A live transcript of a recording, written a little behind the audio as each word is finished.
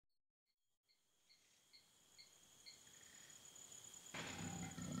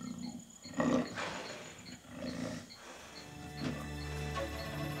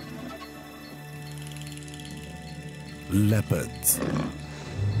Leopards.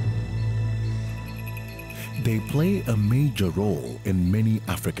 They play a major role in many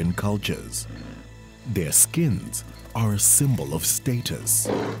African cultures. Their skins are a symbol of status,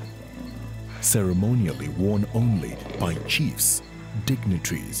 ceremonially worn only by chiefs,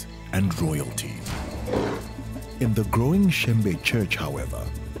 dignitaries, and royalty. In the growing Shembe church, however,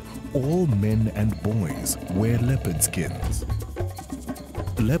 all men and boys wear leopard skins.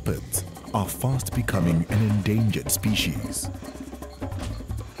 Leopards are fast becoming an endangered species.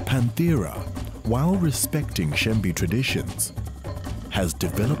 Panthera, while respecting Shembe traditions, has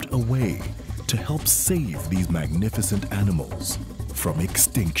developed a way to help save these magnificent animals from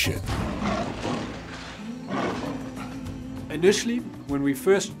extinction. Initially, when we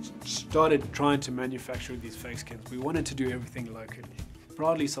first started trying to manufacture these fake skins, we wanted to do everything locally,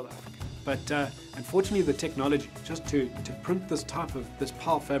 proudly South African. But unfortunately, the technology, just to print this type of, this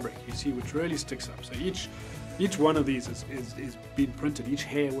PAL fabric, you see, which really sticks up. So each one of these is being printed, each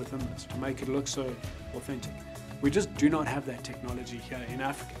hair within this, to make it look so authentic. We just do not have that technology here in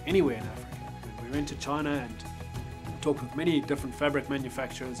Africa, anywhere in Africa. We went to China and talked with many different fabric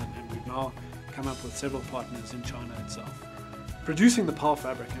manufacturers, and we've now come up with several partners in China itself. Producing the PAL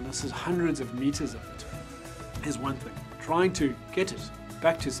fabric, and this is hundreds of meters of it, is one thing. Trying to get it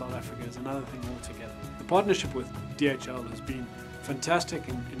back to South Africa is another thing altogether. The partnership with DHL has been fantastic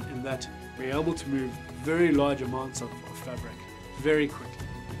in that we're able to move very large amounts of fabric very quickly,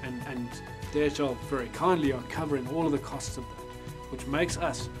 and DHL very kindly are covering all of the costs of that, which makes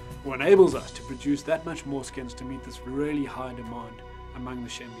us, or enables us, to produce that much more skins to meet this really high demand among the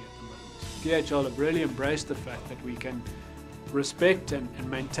Shembe at the moment. DHL have really embraced the fact that we can respect and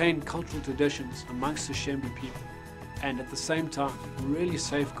maintain cultural traditions amongst the Shembe people, and at the same time really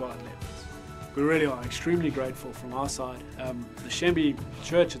safeguard leopards. We really are extremely grateful from our side. The Shembe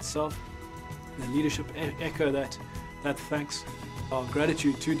church itself, the leadership echo that thanks. Our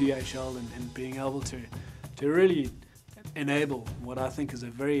gratitude to DHL and being able to really enable what I think is a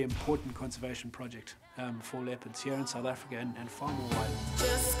very important conservation project for leopards here in South Africa and far more wide.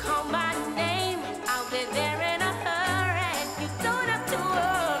 Just call my name, I'll be there.